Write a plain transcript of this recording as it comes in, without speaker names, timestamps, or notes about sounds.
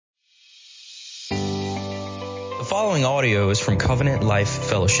following audio is from Covenant Life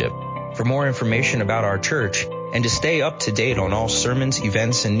Fellowship. For more information about our church and to stay up to date on all sermons,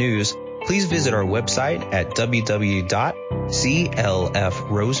 events, and news, please visit our website at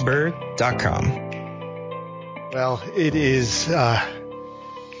www.clfroseburg.com. Well, it is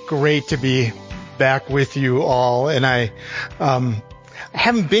great to be back with you all, and I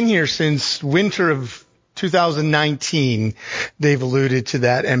haven't been here since winter of 2019. Dave alluded to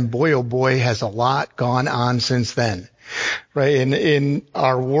that, and boy, oh boy, has a lot gone on since then. Right, in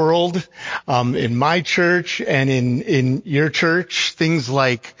our world, in my church and in your church, things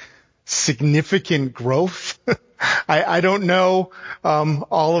like significant growth. I don't know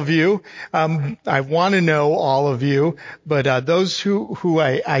all of you. I want to know all of you, but those who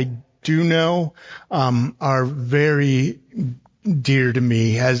I do know are very dear to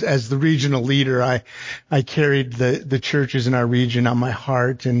me. As the regional leader, I carried the churches in our region on my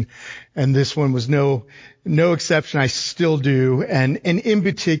heart, and this one was no exception. I still do, and in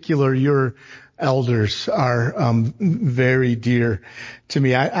particular, your elders are very dear to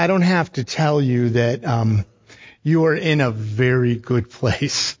me. I don't have to tell you that you are in a very good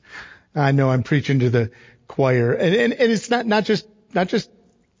place. I know I'm preaching to the choir, and it's not just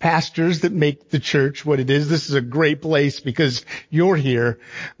pastors that make the church what it is. This is a great place because you're here,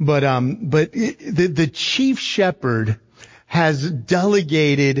 but the chief shepherd has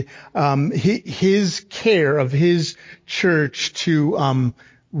delegated his care of his church to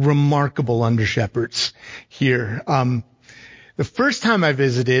remarkable under shepherds here. The first time I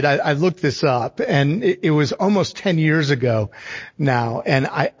visited, I looked this up, and it was almost 10 years ago now.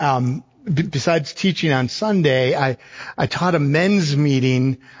 And besides teaching on Sunday, I taught a men's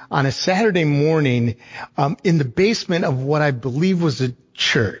meeting on a Saturday morning in the basement of what I believe was a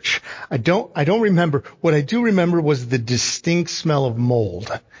church. I don't remember. What I do remember was the distinct smell of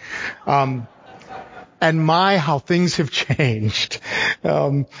mold. And how things have changed.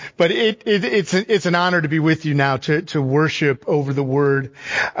 But it's an honor to be with you now to worship over the word.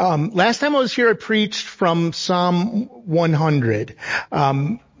 Last time I was here, I preached from Psalm 100.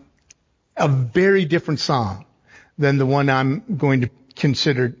 A very different psalm than the one I'm going to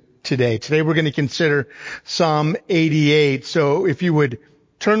consider today. Today we're going to consider Psalm 88. So if you would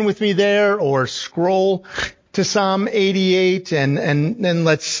turn with me there or scroll to Psalm 88 and then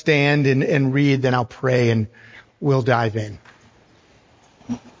let's stand and read, then I'll pray and we'll dive in.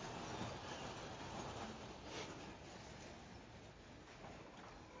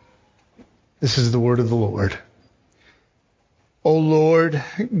 This is the word of the Lord. O Lord,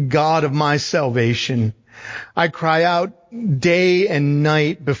 God of my salvation, I cry out day and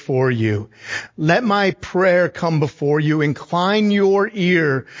night before you. Let my prayer come before you. Incline your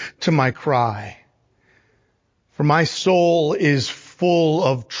ear to my cry. For my soul is full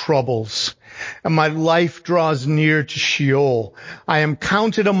of troubles, and my life draws near to Sheol. I am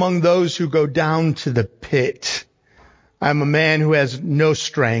counted among those who go down to the pit. I am a man who has no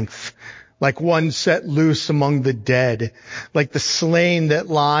strength, like one set loose among the dead, like the slain that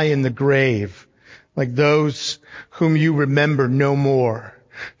lie in the grave, like those whom you remember no more,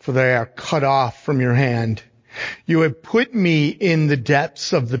 for they are cut off from your hand. You have put me in the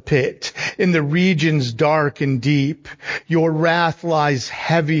depths of the pit, in the regions dark and deep. Your wrath lies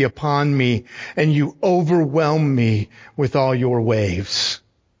heavy upon me, and you overwhelm me with all your waves.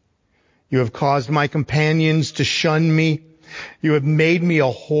 You have caused my companions to shun me. You have made me a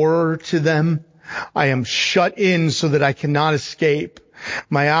horror to them. I am shut in so that I cannot escape.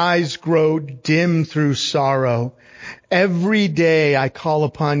 My eyes grow dim through sorrow. Every day I call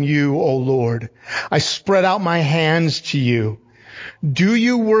upon you, O Lord. I spread out my hands to you. Do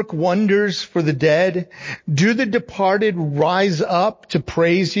you work wonders for the dead? Do the departed rise up to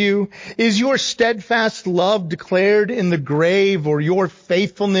praise you? Is your steadfast love declared in the grave, or your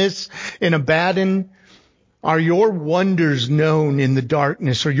faithfulness in Abaddon? Are your wonders known in the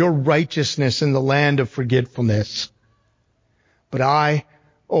darkness, or your righteousness in the land of forgetfulness? But I,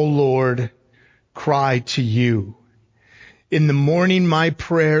 O Lord, cry to you. In the morning my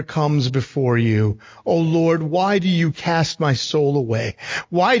prayer comes before you. O Lord, why do you cast my soul away?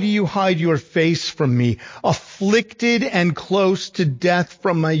 Why do you hide your face from me? Afflicted and close to death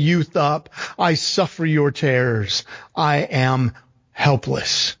from my youth up, I suffer your terrors. I am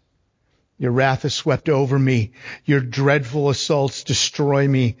helpless. Your wrath has swept over me. Your dreadful assaults destroy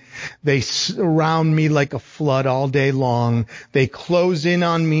me. They surround me like a flood all day long. They close in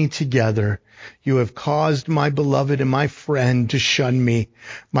on me together. You have caused my beloved and my friend to shun me.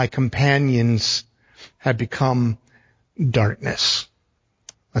 My companions have become darkness.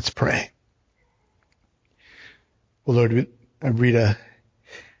 Let's pray. Well, Lord, I read a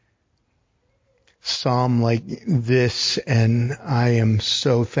psalm like this, and I am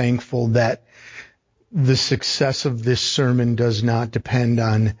so thankful that the success of this sermon does not depend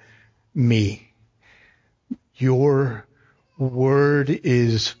on me. Your word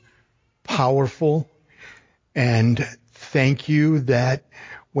is powerful, and thank you that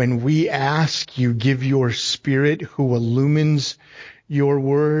when we ask, you give your Spirit who illumines your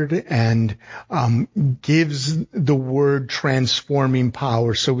word and gives the word transforming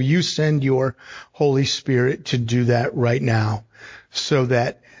power. So will you send your Holy Spirit to do that right now, so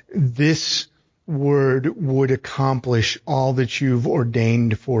that this word would accomplish all that you've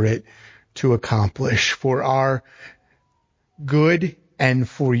ordained for it to accomplish, for our good and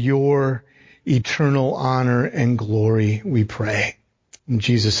for your eternal honor and glory, we pray. In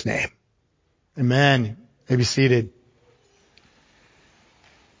Jesus' name. Amen. You may be seated.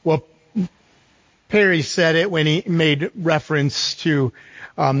 Well, Perry said it when he made reference to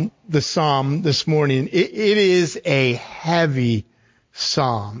the psalm this morning. It is a heavy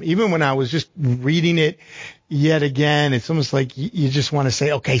psalm. Even when I was just reading it yet again, it's almost like you just want to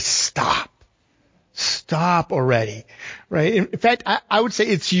say, okay, stop already, right? In fact, I would say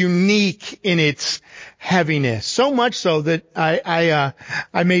it's unique in its heaviness, so much so that I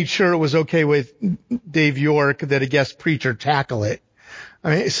made sure it was okay with Dave York that a guest preacher tackle it.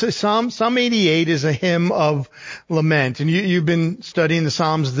 I mean, Psalm 88 is a hymn of lament, and you've been studying the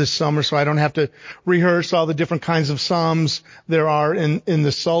Psalms this summer, so I don't have to rehearse all the different kinds of Psalms there are in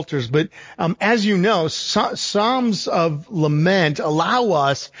the Psalters. But as you know, Psalms of lament allow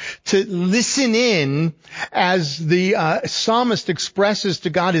us to listen in as the psalmist expresses to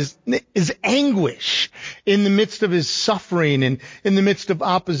God his anguish in the midst of his suffering and in the midst of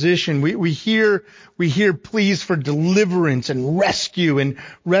opposition. We hear pleas for deliverance and rescue and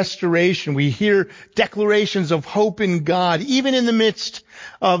restoration. We hear declarations of hope in God, even in the midst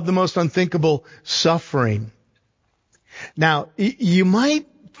of the most unthinkable suffering. Now, you might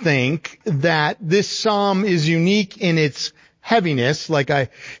think that this psalm is unique in its heaviness, like I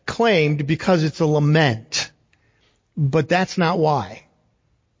claimed, because it's a lament. But that's not why.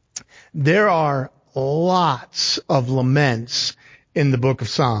 There are lots of laments in the book of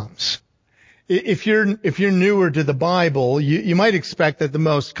Psalms. If you're newer to the Bible, you might expect that the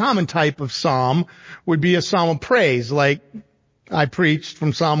most common type of psalm would be a psalm of praise, like I preached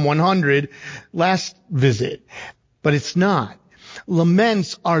from Psalm 100 last visit. But it's not.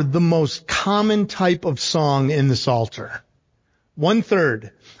 Laments are the most common type of song in the Psalter.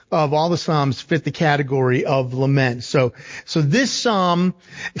 1/3 of all the Psalms fit the category of lament. So this Psalm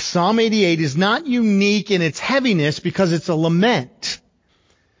 88, is not unique in its heaviness because it's a lament.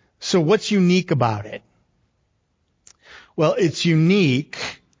 So what's unique about it? Well, it's unique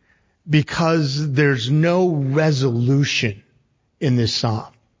because there's no resolution in this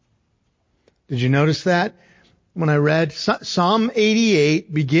psalm. Did you notice that? When I read Psalm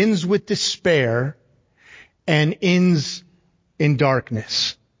 88 begins with despair and ends in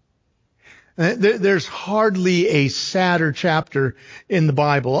darkness. There's hardly a sadder chapter in the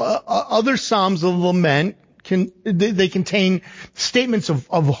Bible. Other Psalms of lament they contain statements of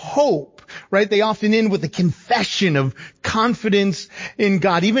hope, right? They often end with a confession of confidence in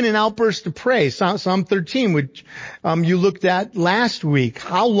God, even an outburst of praise. Psalm 13, which you looked at last week.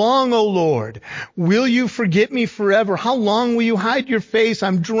 How long, O Lord, will you forget me forever? How long will you hide your face?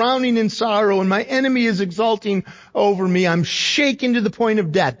 I'm drowning in sorrow and my enemy is exulting over me. I'm shaken to the point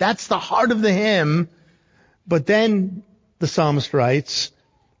of death. That's the heart of the hymn. But then the psalmist writes,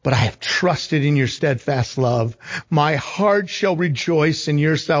 but I have trusted in your steadfast love. My heart shall rejoice in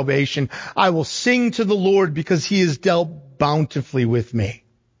your salvation. I will sing to the Lord because he has dealt bountifully with me.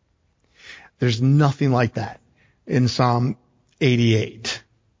 There's nothing like that in Psalm 88,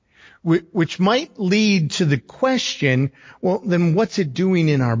 which might lead to the question, well, then what's it doing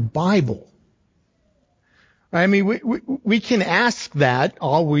in our Bible? I mean, we can ask that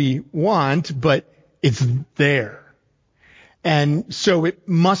all we want, but it's there. And so it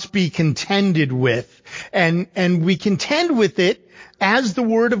must be contended with. And we contend with it as the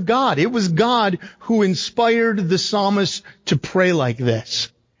Word of God. It was God who inspired the psalmist to pray like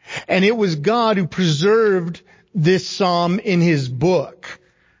this. And it was God who preserved this psalm in his book,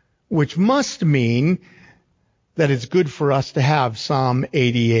 which must mean that it's good for us to have Psalm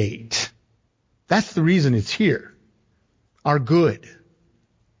 88. That's the reason it's here. Our good.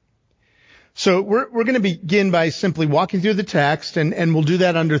 So we're going to begin by simply walking through the text, and we'll do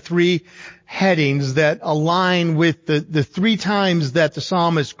that under 3 headings that align with the 3 times that the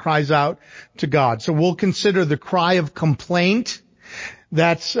psalmist cries out to God. So we'll consider the cry of complaint.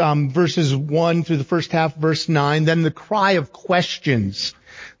 That's verses 1 through the first half, verse 9. Then the cry of questions.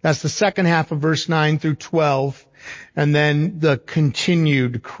 That's the second half of verse 9 through 12. And then the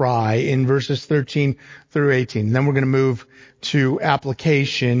continued cry in verses 13 through 18. Then we're going to move to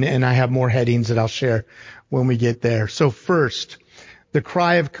application, and I have more headings that I'll share when we get there. So first, the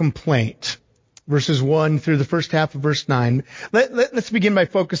cry of complaint. Verses 1 through the first half of verse 9. Let's begin by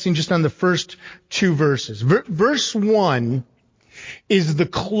focusing just on the first two verses. Verse 1 is the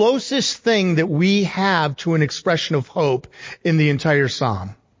closest thing that we have to an expression of hope in the entire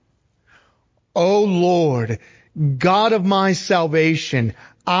psalm. O Lord, God of my salvation,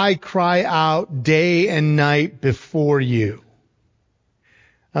 I cry out day and night before you.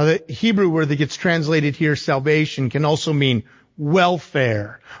 Now, the Hebrew word that gets translated here, salvation, can also mean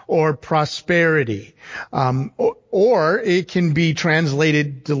welfare or prosperity, or it can be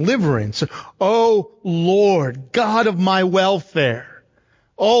translated deliverance. O Lord, God of my welfare.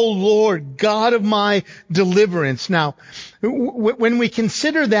 O Lord, God of my deliverance. Now, when we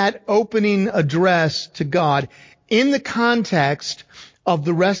consider that opening address to God in the context of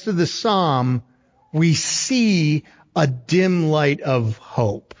the rest of the psalm, we see a dim light of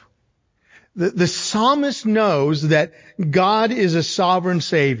hope. The psalmist knows that God is a sovereign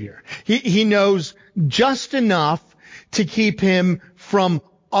Savior. He knows just enough to keep him from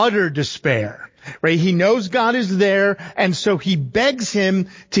utter despair. Right? He knows God is there, and so he begs him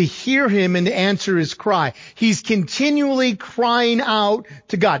to hear him and to answer his cry. He's continually crying out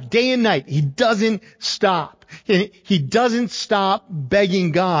to God day and night. He doesn't stop. He doesn't stop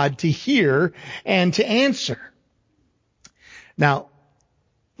begging God to hear and to answer. Now,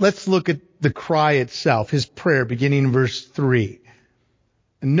 let's look at the cry itself, his prayer, beginning in verse 3.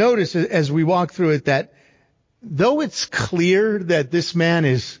 And notice as we walk through it that though it's clear that this man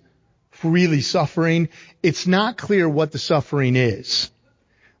is really suffering, it's not clear what the suffering is.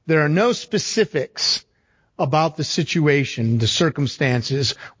 There are no specifics about the situation, the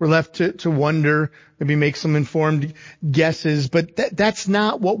circumstances. We're left to wonder, maybe make some informed guesses, but that's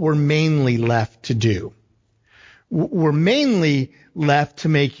not what we're mainly left to do. We're mainly left to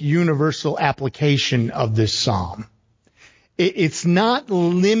make universal application of this psalm. It's not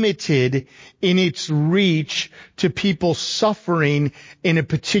limited in its reach to people suffering in a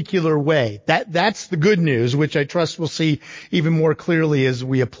particular way. That's the good news, which I trust we'll see even more clearly as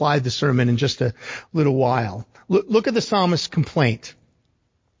we apply the sermon in just a little while. Look at the psalmist's complaint.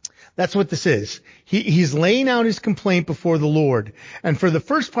 That's what this is. He's laying out his complaint before the Lord. And for the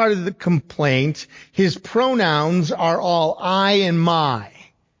first part of the complaint, his pronouns are all I and my.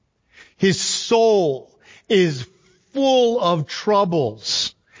 His soul is full of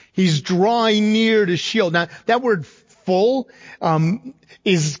troubles. He's drawing near to Sheol. Now, that word full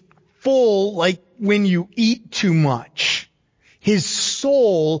is full like when you eat too much. His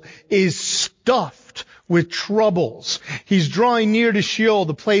soul is stuffed with troubles. He's drawing near to Sheol,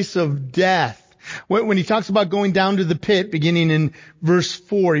 the place of death. When he talks about going down to the pit, beginning in verse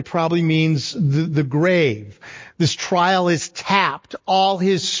 4, he probably means the grave. This trial has tapped all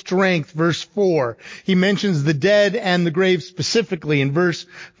his strength, verse 4. He mentions the dead and the grave specifically in verse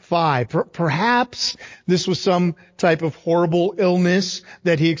 5. Perhaps this was some type of horrible illness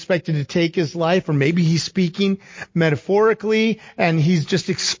that he expected to take his life, or maybe he's speaking metaphorically, and he's just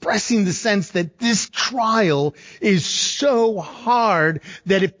expressing the sense that this trial is so hard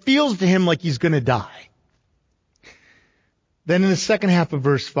that it feels to him like he's going to die. Then in the second half of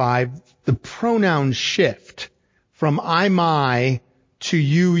verse 5, the pronouns shift from I, my to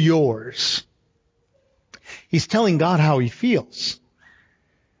you, yours. He's telling God how he feels.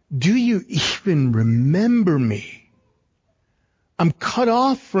 Do you even remember me? I'm cut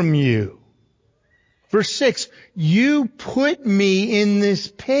off from you. Verse 6, you put me in this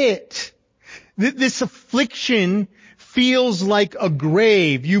pit. This affliction feels like a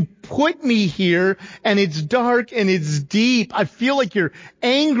grave. You put me here and it's dark and it's deep. I feel like you're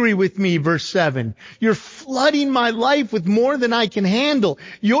angry with me, verse 7. You're flooding my life with more than I can handle.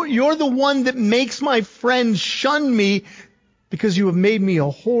 You're the one that makes my friends shun me because you have made me a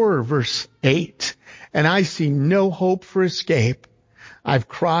horror, verse 8. And I see no hope for escape. I've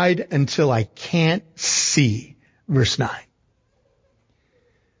cried until I can't see, verse 9.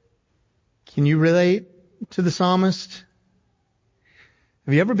 Can you relate to the psalmist?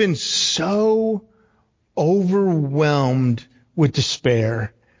 Have you ever been so overwhelmed with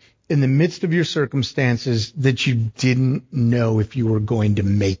despair in the midst of your circumstances that you didn't know if you were going to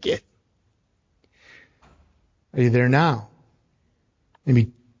make it? Are you there now?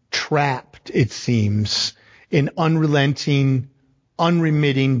 Maybe trapped, it seems, in unrelenting,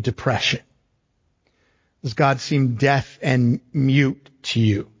 unremitting depression. Does God seem deaf and mute to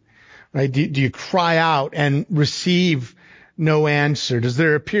you? Right? Do you cry out and receive no answer? Does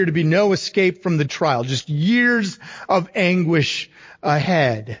there appear to be no escape from the trial? Just years of anguish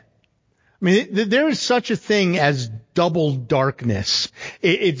ahead. I mean, there is such a thing as double darkness.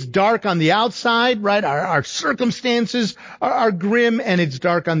 It's dark on the outside, right? Our circumstances are grim, and it's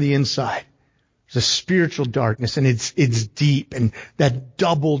dark on the inside. There's a spiritual darkness, and it's deep, and that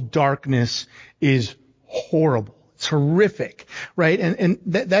double darkness is horrible. It's horrific, right? And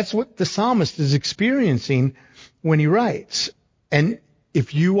that's what the psalmist is experiencing when he writes. And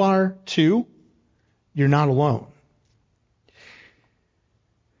if you are too, you're not alone.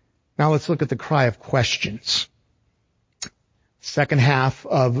 Now let's look at the cry of questions. Second half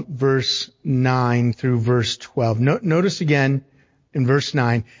of verse 9 through verse 12. Notice again in verse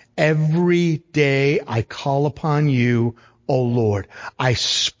 9, every day I call upon you, O Lord. I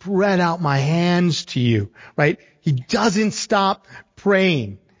spread out my hands to you, right? He doesn't stop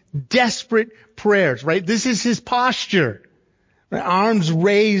praying. Desperate prayers, right? This is his posture. Arms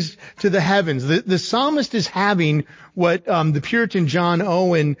raised to the heavens. The psalmist is having what the Puritan John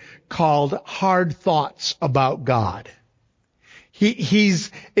Owen called hard thoughts about God.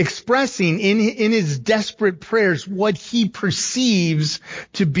 He's expressing in his desperate prayers what he perceives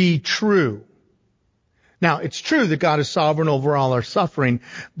to be true. Now, it's true that God is sovereign over all our suffering,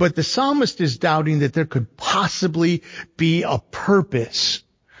 but the psalmist is doubting that there could possibly be a purpose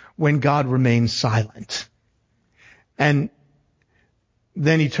when God remains silent. And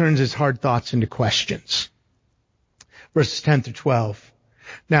then he turns his hard thoughts into questions. Verses 10 through 12.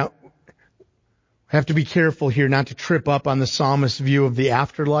 Now, we have to be careful here not to trip up on the psalmist's view of the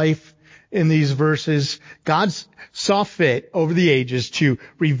afterlife in these verses. God saw fit over the ages to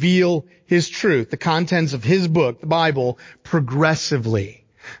reveal his truth, the contents of his book, the Bible, progressively.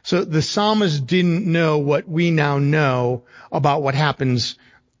 So the psalmist didn't know what we now know about what happens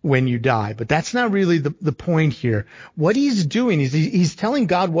when you die. But that's not really the point here. What he's doing is he's telling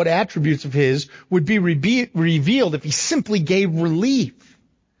God what attributes of his would be revealed if he simply gave relief,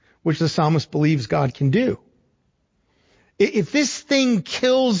 which the psalmist believes God can do. If this thing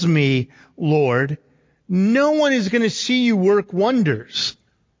kills me, Lord, no one is going to see you work wonders.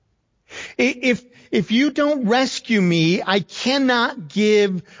 If you don't rescue me, I cannot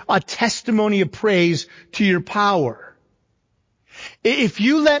give a testimony of praise to your power. If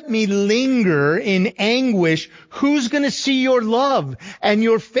you let me linger in anguish, who's going to see your love and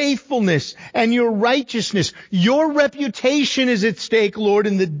your faithfulness and your righteousness? Your reputation is at stake, Lord,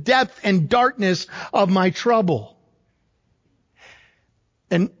 in the depth and darkness of my trouble.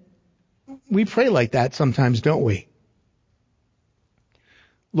 And we pray like that sometimes, don't we?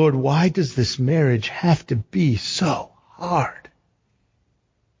 Lord, why does this marriage have to be so hard?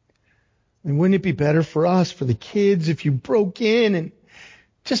 And wouldn't it be better for us, for the kids, if you broke in and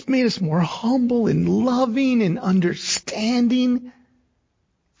just made us more humble and loving and understanding?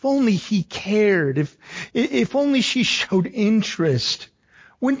 If only he cared. If only she showed interest.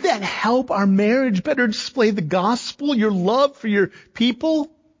 Wouldn't that help our marriage better display the gospel, your love for your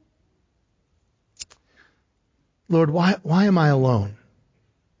people? Lord, why am I alone?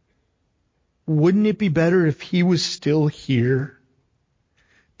 Wouldn't it be better if he was still here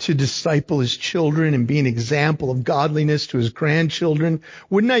to disciple his children and be an example of godliness to his grandchildren?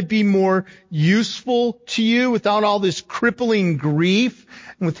 Wouldn't I be more useful to you without all this crippling grief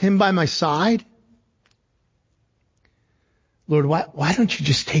and with him by my side? Lord, why don't you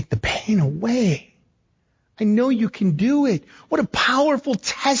just take the pain away? I know you can do it. What a powerful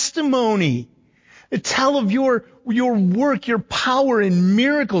testimony to tell of your work, your power and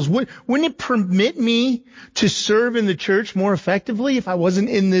miracles. Wouldn't it permit me to serve in the church more effectively if I wasn't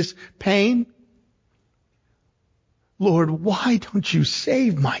in this pain? Lord, why don't you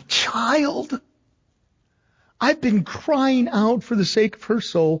save my child? I've been crying out for the sake of her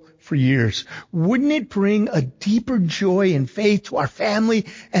soul for years. Wouldn't it bring a deeper joy and faith to our family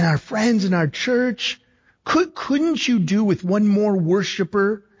and our friends in our church? Couldn't you do with one more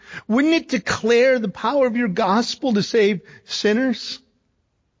worshiper? Wouldn't it declare the power of your gospel to save sinners?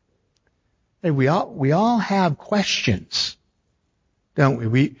 Hey, we all have questions,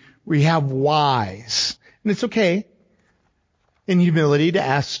 don't we? We have whys. And it's okay in humility to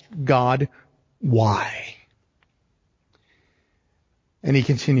ask God why. And he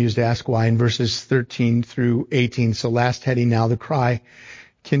continues to ask why in verses 13 through 18. So last heading now, the cry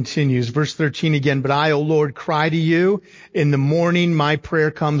continues. Verse 13 again, but I, O Lord, cry to you. In the morning my prayer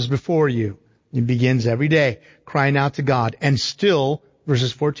comes before you. He begins every day crying out to God. And still,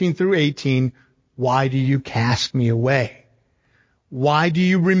 verses 14 through 18, why do you cast me away? Why do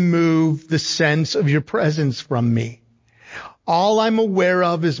you remove the sense of your presence from me? All I'm aware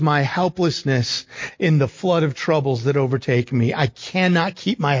of is my helplessness in the flood of troubles that overtake me. I cannot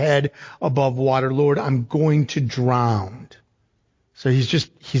keep my head above water. Lord, I'm going to drown. So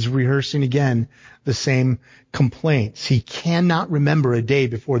he's rehearsing again the same complaints. He cannot remember a day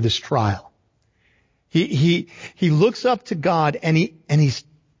before this trial. He looks up to God and he's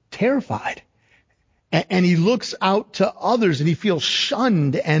terrified. And he looks out to others and he feels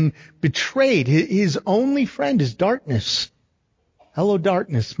shunned and betrayed. His only friend is darkness. Hello,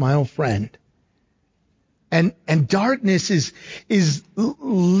 darkness, my old friend. And darkness is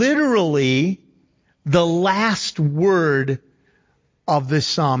literally the last word of this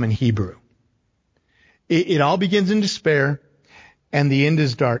psalm in Hebrew. It all begins in despair and the end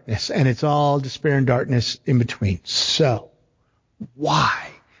is darkness, and it's all despair and darkness in between. So, why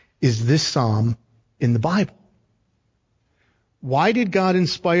is this psalm in the Bible? Why did God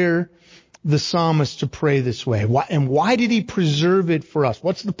inspire the psalmist to pray this way? Why did he preserve it for us?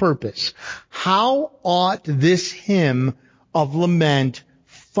 What's the purpose? How ought this hymn of lament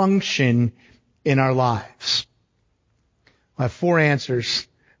function in our lives? I have 4 answers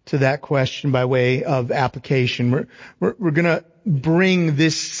to that question by way of application. We're going to bring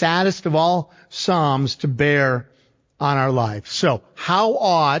this saddest of all psalms to bear on our lives. So, how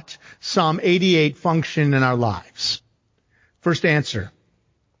ought Psalm 88 function in our lives? First answer.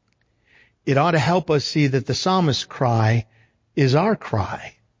 It ought to help us see that the psalmist's cry is our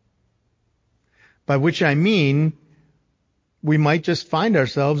cry. By which I mean, we might just find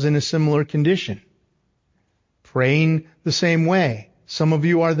ourselves in a similar condition, praying the same way. Some of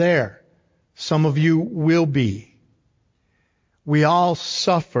you are there. Some of you will be. We all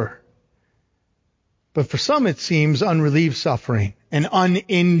suffer. But for some it seems unrelieved suffering, an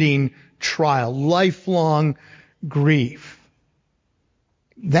unending trial, lifelong grief.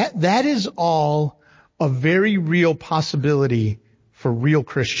 That is all a very real possibility for real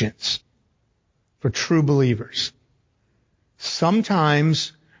Christians, for true believers.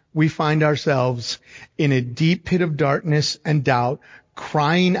 Sometimes we find ourselves in a deep pit of darkness and doubt,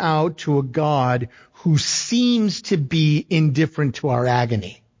 crying out to a God who seems to be indifferent to our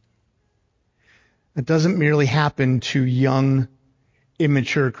agony. That doesn't merely happen to young,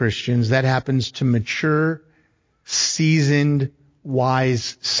 immature Christians. That happens to mature, seasoned,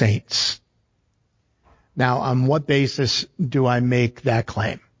 wise saints. Now, on what basis do I make that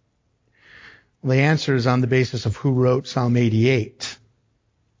claim? Well, the answer is on the basis of who wrote Psalm 88.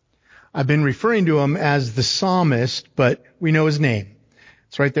 I've been referring to him as the psalmist, but we know his name.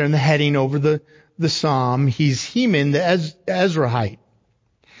 It's right there in the heading over the psalm. He's Heman, the Ezrahite.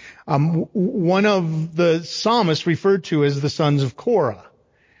 One of the psalmists referred to as the sons of Korah.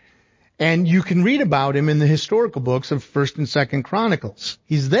 And you can read about him in the historical books of 1st and 2nd Chronicles.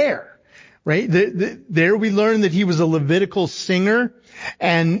 He's there, right? There we learn that he was a Levitical singer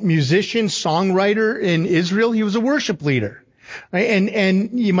and musician, songwriter in Israel. He was a worship leader, right?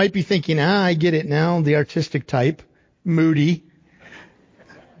 And you might be thinking, I get it now, the artistic type, moody.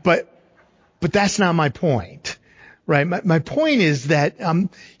 But that's not my point, right? My point is that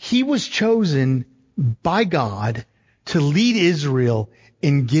he was chosen by God to lead Israel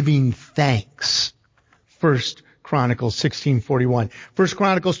in giving thanks. 1 Chronicles 16:41. 1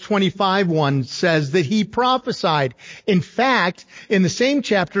 Chronicles 25:1 says that he prophesied. In fact, in the same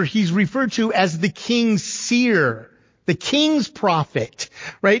chapter, he's referred to as the king's seer, the king's prophet,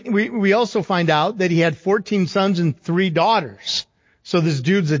 right? We also find out that he had 14 sons and 3 daughters. So this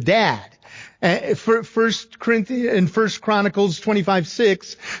dude's a dad. First Chronicles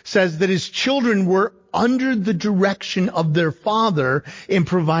 25:6 says that his children were under the direction of their father in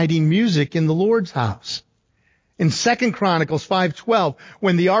providing music in the Lord's house. In 2 Chronicles 5:12,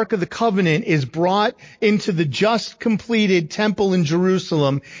 when the Ark of the Covenant is brought into the just completed temple in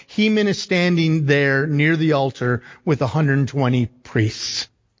Jerusalem, Heman is standing there near the altar with 120 priests.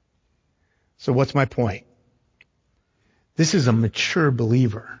 So what's my point? This is a mature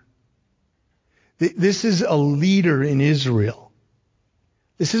believer. This is a leader in Israel.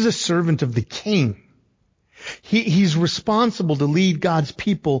 This is a servant of the king. He's responsible to lead God's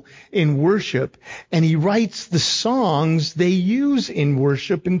people in worship, and he writes the songs they use in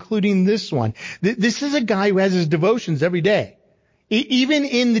worship, including this one. This is a guy who has his devotions every day. Even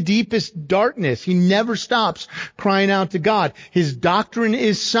in the deepest darkness, he never stops crying out to God. His doctrine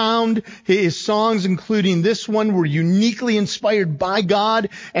is sound. His songs, including this one, were uniquely inspired by God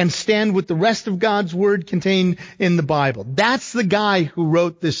and stand with the rest of God's word contained in the Bible. That's the guy who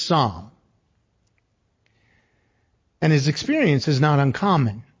wrote this psalm. And his experience is not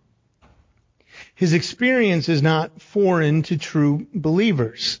uncommon. His experience is not foreign to true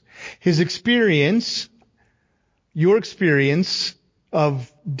believers. His experience Your experience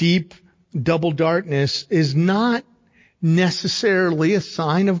of deep double darkness is not necessarily a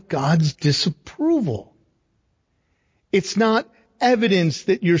sign of God's disapproval. It's not evidence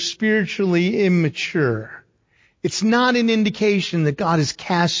that you're spiritually immature. It's not an indication that God has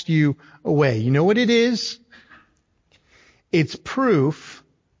cast you away. You know what it is? It's proof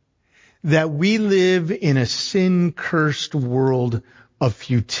that we live in a sin-cursed world of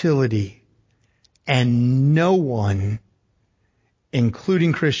futility, and no one,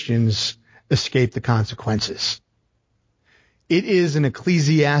 including Christians, escape the consequences. It is an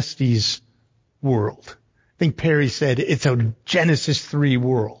Ecclesiastes world. I think Perry said it's a Genesis 3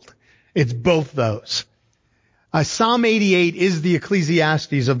 world. It's both those. Psalm 88 is the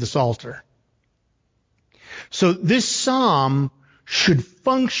Ecclesiastes of the Psalter. So this psalm should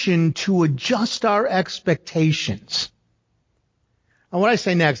function to adjust our expectations. And what I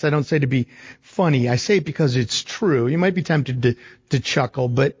say next, I don't say to be funny. I say it because it's true. You might be tempted to chuckle,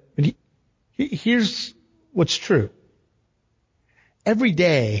 but here's what's true. Every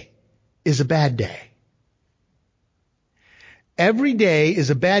day is a bad day. Every day is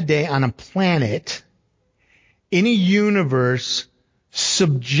a bad day on a planet in a universe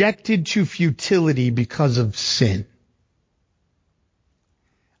subjected to futility because of sin.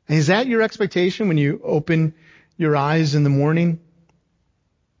 Is that your expectation when you open your eyes in the morning?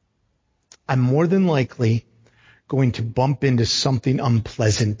 I'm more than likely going to bump into something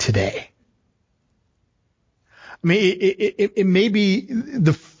unpleasant today. I mean, it may be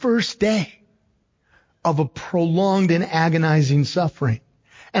the first day of a prolonged and agonizing suffering.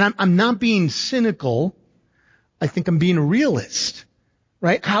 And I'm not being cynical. I think I'm being a realist,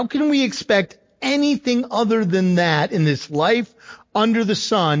 right? How can we expect anything other than that in this life under the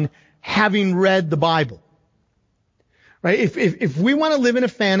sun, having read the Bible? Right? If we want to live in a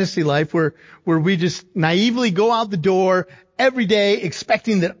fantasy life where we just naively go out the door every day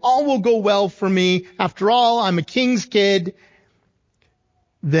expecting that all will go well for me, after all, I'm a king's kid,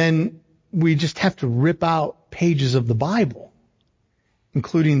 then we just have to rip out pages of the Bible,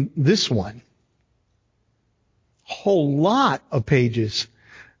 including this one. A whole lot of pages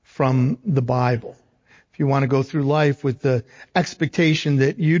from the Bible. If you want to go through life with the expectation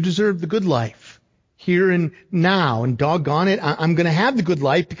that you deserve the good life, here and now, and doggone it, I'm going to have the good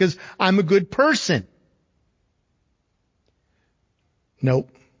life because I'm a good person. Nope.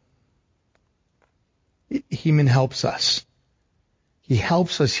 Heman helps us. He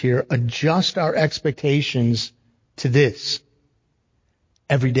helps us here adjust our expectations to this.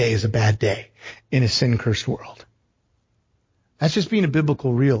 Every day is a bad day in a sin-cursed world. That's just being a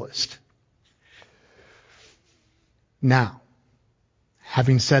biblical realist. Now,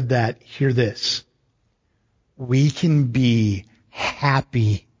 having said that, hear this. We can be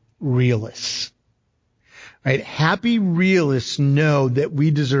happy realists. Right? Happy realists know that we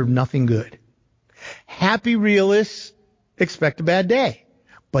deserve nothing good. Happy realists expect a bad day,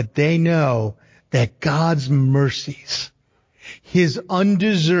 but they know that God's mercies, His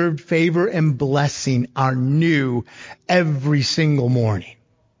undeserved favor and blessing are new every single morning.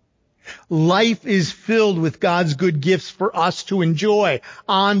 Life is filled with God's good gifts for us to enjoy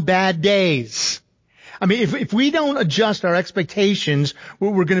on bad days. I mean, if we don't adjust our expectations,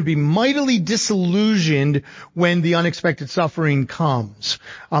 we're going to be mightily disillusioned when the unexpected suffering comes.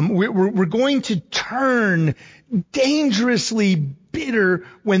 We're going to turn dangerously bitter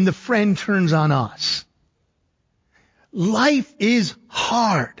when the friend turns on us. Life is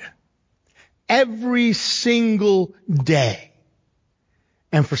hard every single day.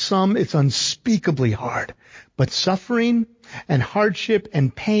 And for some, it's unspeakably hard. But suffering and hardship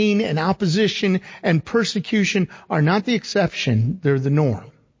and pain and opposition and persecution are not the exception. They're the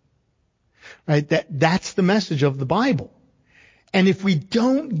norm. Right? That's the message of the Bible. And if we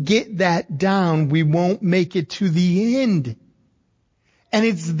don't get that down, we won't make it to the end. And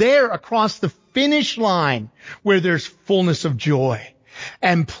it's there across the finish line where there's fullness of joy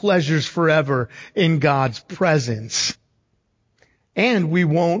and pleasures forever in God's presence. And we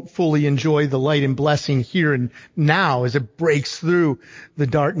won't fully enjoy the light and blessing here and now as it breaks through the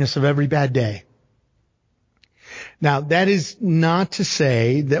darkness of every bad day. Now, that is not to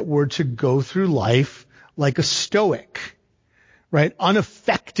say that we're to go through life like a stoic, right?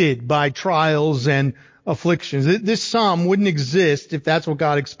 Unaffected by trials and afflictions. This psalm wouldn't exist if that's what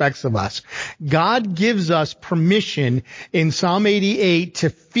God expects of us. God gives us permission in Psalm 88 to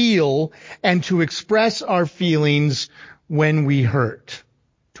feel and to express our feelings when we hurt,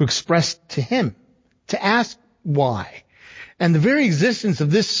 to express to Him, to ask why. And the very existence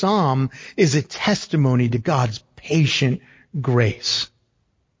of this psalm is a testimony to God's patient grace.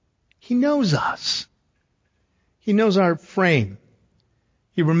 He knows us. He knows our frame.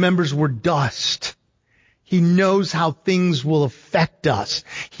 He remembers we're dust. He knows how things will affect us.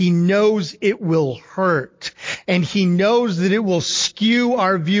 He knows it will hurt. And he knows that it will skew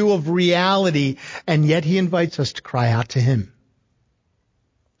our view of reality. And yet he invites us to cry out to him.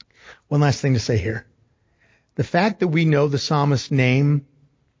 One last thing to say here. The fact that we know the psalmist's name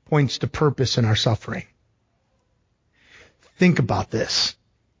points to purpose in our suffering. Think about this.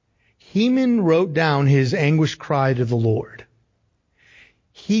 Heman wrote down his anguished cry to the Lord.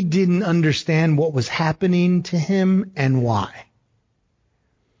 He didn't understand what was happening to him and why.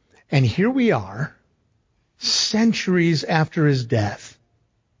 And here we are, centuries after his death,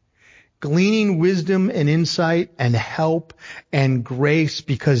 gleaning wisdom and insight and help and grace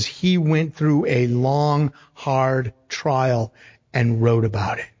because he went through a long, hard trial and wrote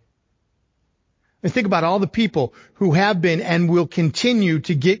about it. And think about all the people who have been and will continue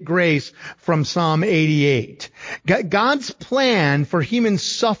to get grace from Psalm 88. God's plan for Heman's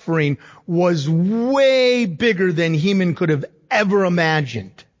suffering was way bigger than Heman could have ever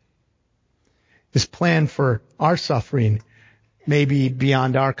imagined. His plan for our suffering may be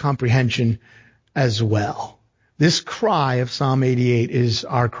beyond our comprehension as well. This cry of Psalm 88 is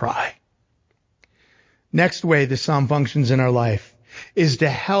our cry. Next way the psalm functions in our life is to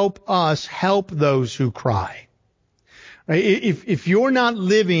help us help those who cry. Right? If you're not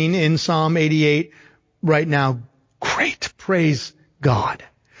living in Psalm 88 right now, great, praise God.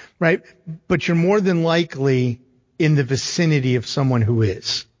 Right? But you're more than likely in the vicinity of someone who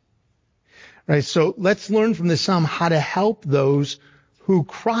is. Right? So let's learn from this psalm how to help those who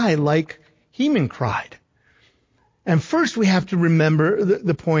cry like Heman cried. And first we have to remember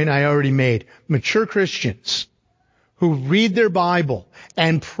the point I already made. Mature Christians who read their Bible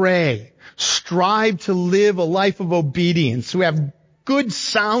and pray, strive to live a life of obedience, who have good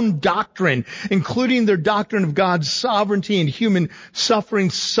sound doctrine, including their doctrine of God's sovereignty and human suffering.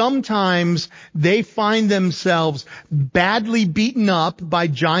 Sometimes they find themselves badly beaten up by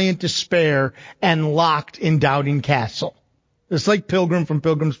giant despair and locked in Doubting Castle. It's like Pilgrim from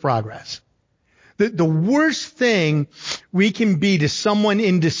Pilgrim's Progress. The worst thing we can be to someone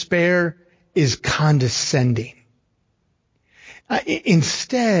in despair is condescending.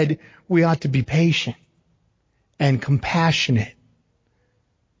 Instead, we ought to be patient and compassionate.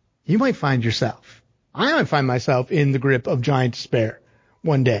 You might find yourself, I might find myself in the grip of giant despair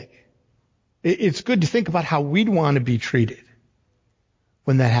one day. It's good to think about how we'd want to be treated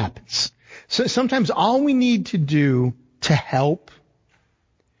when that happens. So sometimes all we need to do to help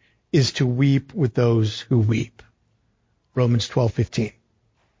is to weep with those who weep. Romans 12:15.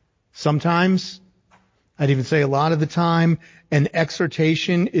 Sometimes, I'd even say a lot of the time, an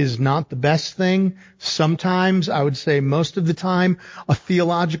exhortation is not the best thing. Sometimes, I would say most of the time, a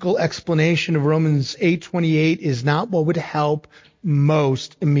theological explanation of Romans 8:28 is not what would help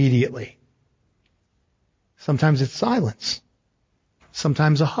most immediately. Sometimes it's silence.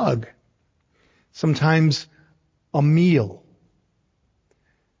 Sometimes a hug. Sometimes a meal.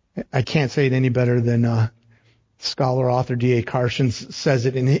 I can't say it any better than scholar author D.A. Carson says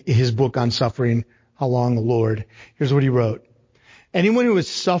it in his book on suffering, How Long, O Lord. Here's what he wrote. Anyone who has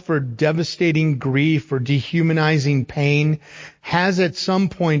suffered devastating grief or dehumanizing pain has at some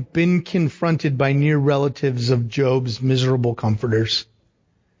point been confronted by near relatives of Job's miserable comforters.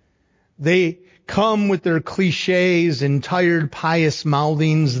 They come with their cliches and tired pious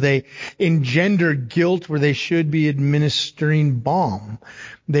mouthings. They engender guilt where they should be administering balm.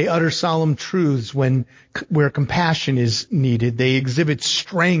 They utter solemn truths where compassion is needed. They exhibit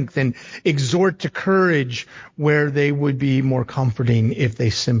strength and exhort to courage where they would be more comforting if they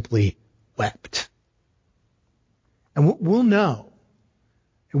simply wept. And we'll know.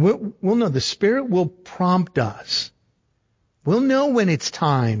 We'll know. The Spirit will prompt us. We'll know when it's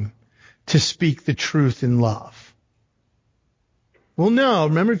time to speak the truth in love. We'll know,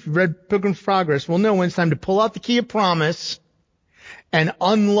 remember if you've read Pilgrim's Progress, we'll know when it's time to pull out the key of promise and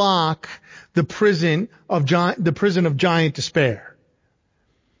unlock the prison of giant despair.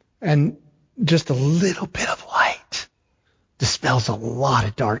 And just a little bit of light dispels a lot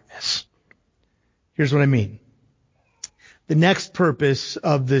of darkness. Here's what I mean. The next purpose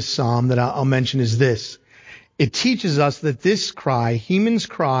of this psalm that I'll mention is this. It teaches us that this cry, Heman's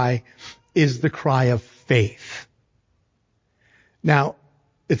cry, is the cry of faith. Now,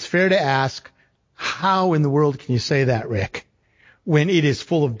 it's fair to ask, how in the world can you say that, Rick, when it is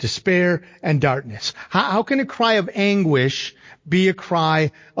full of despair and darkness? How can a cry of anguish be a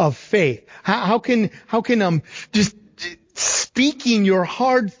cry of faith? How can just speaking your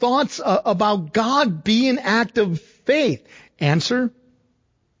hard thoughts about God be an act of faith? Answer: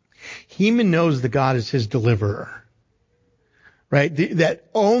 Heman knows that God is his deliverer. Right? That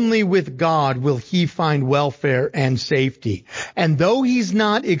only with God will he find welfare and safety. And though he's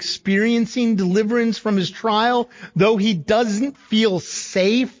not experiencing deliverance from his trial, though he doesn't feel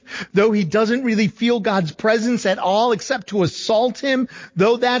safe, though he doesn't really feel God's presence at all except to assault him,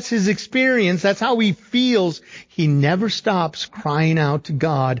 though that's his experience, that's how he feels, he never stops crying out to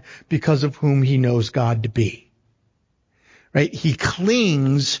God because of whom he knows God to be. Right? He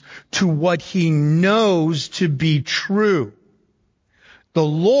clings to what he knows to be true. The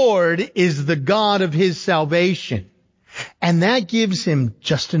Lord is the God of his salvation, and that gives him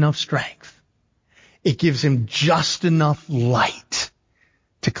just enough strength. It gives him just enough light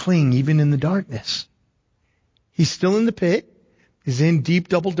to cling even in the darkness. He's still in the pit. He's in deep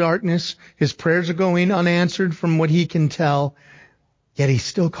double darkness. His prayers are going unanswered from what he can tell, yet he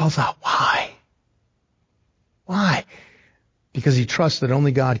still calls out, why? Why? Because he trusts that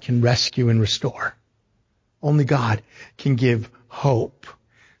only God can rescue and restore. Only God can give hope.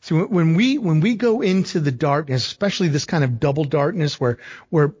 So when we go into the darkness, especially this kind of double darkness where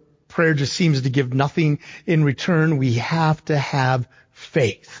prayer just seems to give nothing in return, we have to have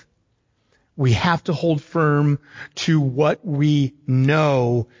faith. We have to hold firm to what we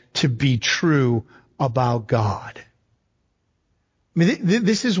know to be true about God. I mean,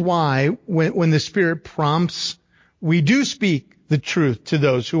 this is why when the Spirit prompts, we do speak the truth to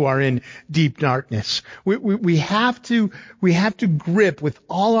those who are in deep darkness. We have to grip with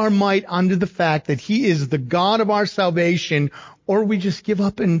all our might onto the fact that he is the God of our salvation, or we just give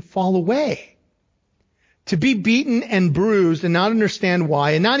up and fall away. To be beaten and bruised and not understand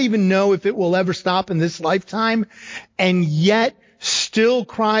why, and not even know if it will ever stop in this lifetime, and yet still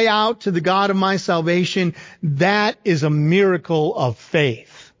cry out to the God of my salvation, that is a miracle of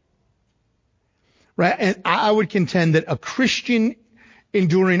faith. Right? And I would contend that a Christian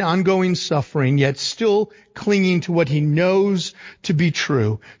enduring ongoing suffering, yet still clinging to what he knows to be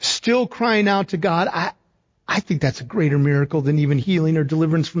true, still crying out to God, I think that's a greater miracle than even healing or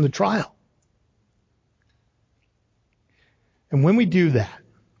deliverance from the trial. And when we do that,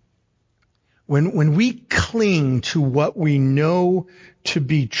 when we cling to what we know to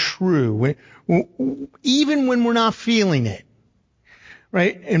be true, even when we're not feeling it,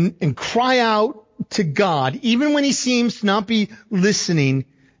 right, and cry out to God, even when he seems to not be listening,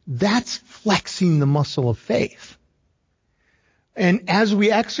 that's flexing the muscle of faith. And as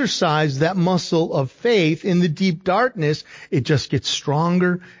we exercise that muscle of faith in the deep darkness, it just gets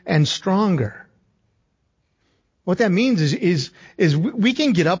stronger and stronger. What that means is we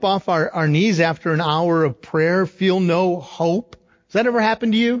can get up off our knees after an hour of prayer, feel no hope. Has that ever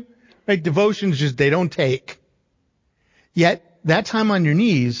happened to you? Like devotions just, they don't take. Yet that time on your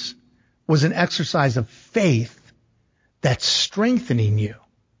knees was an exercise of faith that's strengthening you.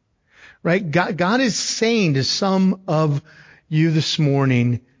 Right? God is saying to some of you this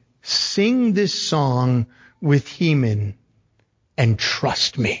morning, sing this song with Heman and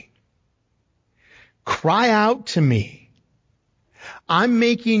trust me. Cry out to me. I'm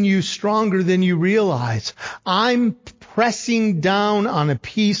making you stronger than you realize. I'm pressing down on a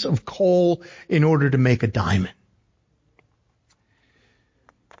piece of coal in order to make a diamond.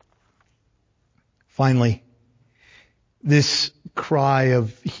 Finally, this cry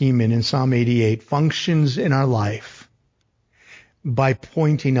of Heman in Psalm 88 functions in our life by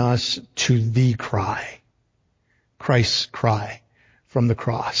pointing us to the cry, Christ's cry from the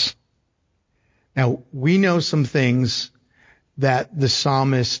cross. Now, we know some things that the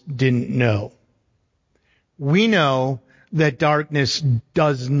psalmist didn't know. We know that darkness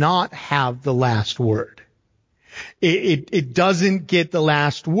does not have the last word. It doesn't get the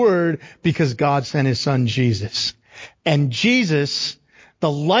last word because God sent his son Jesus. And Jesus,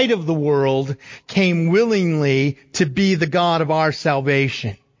 the light of the world, came willingly to be the God of our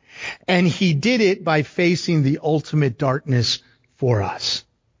salvation. And he did it by facing the ultimate darkness for us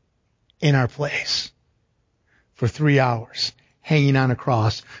in our place for 3 hours, hanging on a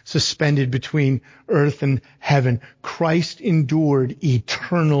cross, suspended between earth and heaven. Christ endured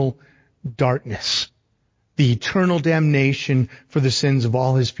eternal darkness, the eternal damnation for the sins of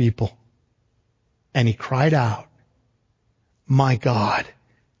all his people. And he cried out, my God,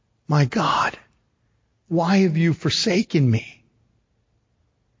 why have you forsaken me?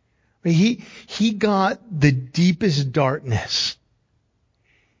 He got the deepest darkness.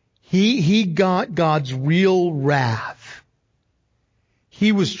 He got God's real wrath.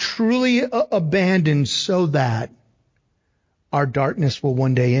 He was truly abandoned so that our darkness will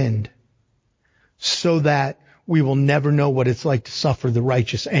one day end. So that we will never know what it's like to suffer the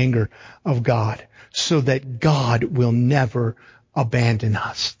righteous anger of God. So that God will never abandon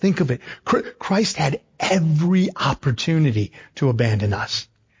us. Think of it. Christ had every opportunity to abandon us.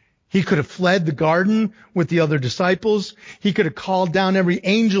 He could have fled the garden with the other disciples. He could have called down every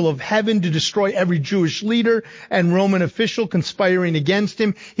angel of heaven to destroy every Jewish leader and Roman official conspiring against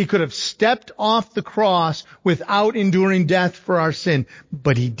him. He could have stepped off the cross without enduring death for our sin,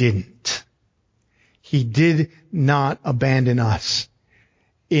 but he didn't. He did not abandon us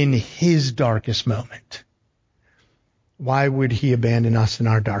in his darkest moment. Why would he abandon us in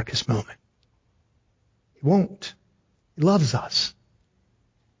our darkest moment? He won't. He loves us.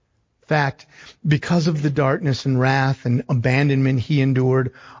 In fact, because of the darkness and wrath and abandonment he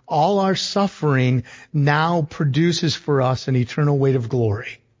endured, all our suffering now produces for us an eternal weight of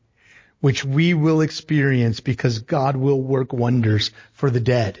glory, which we will experience because God will work wonders for the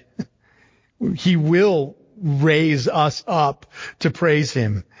dead. He will raise us up to praise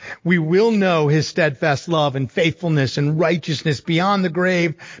him. We will know his steadfast love and faithfulness and righteousness beyond the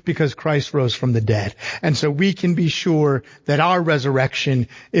grave because Christ rose from the dead. And so we can be sure that our resurrection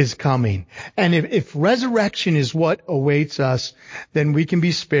is coming. And if resurrection is what awaits us, then we can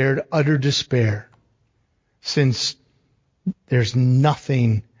be spared utter despair, since there's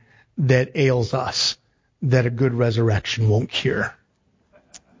nothing that ails us that a good resurrection won't cure.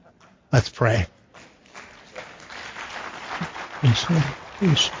 Let's pray.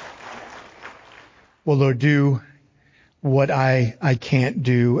 Well, Lord, do what I can't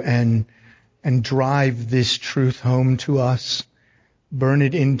do and drive this truth home to us. Burn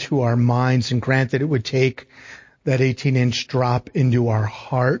it into our minds and grant that it would take that 18-inch drop into our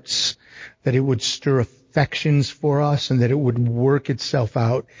hearts, that it would stir affections for us, and that it would work itself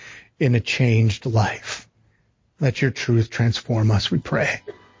out in a changed life. Let your truth transform us, we pray,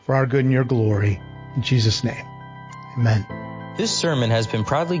 for our good and your glory. In Jesus' name, amen. This sermon has been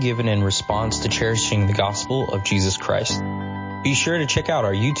proudly given in response to cherishing the gospel of Jesus Christ. Be sure to check out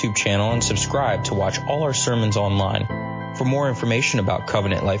our YouTube channel and subscribe to watch all our sermons online. For more information about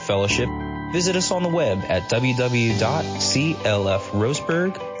Covenant Life Fellowship, visit us on the web at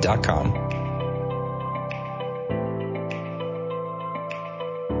www.clfroseburg.com.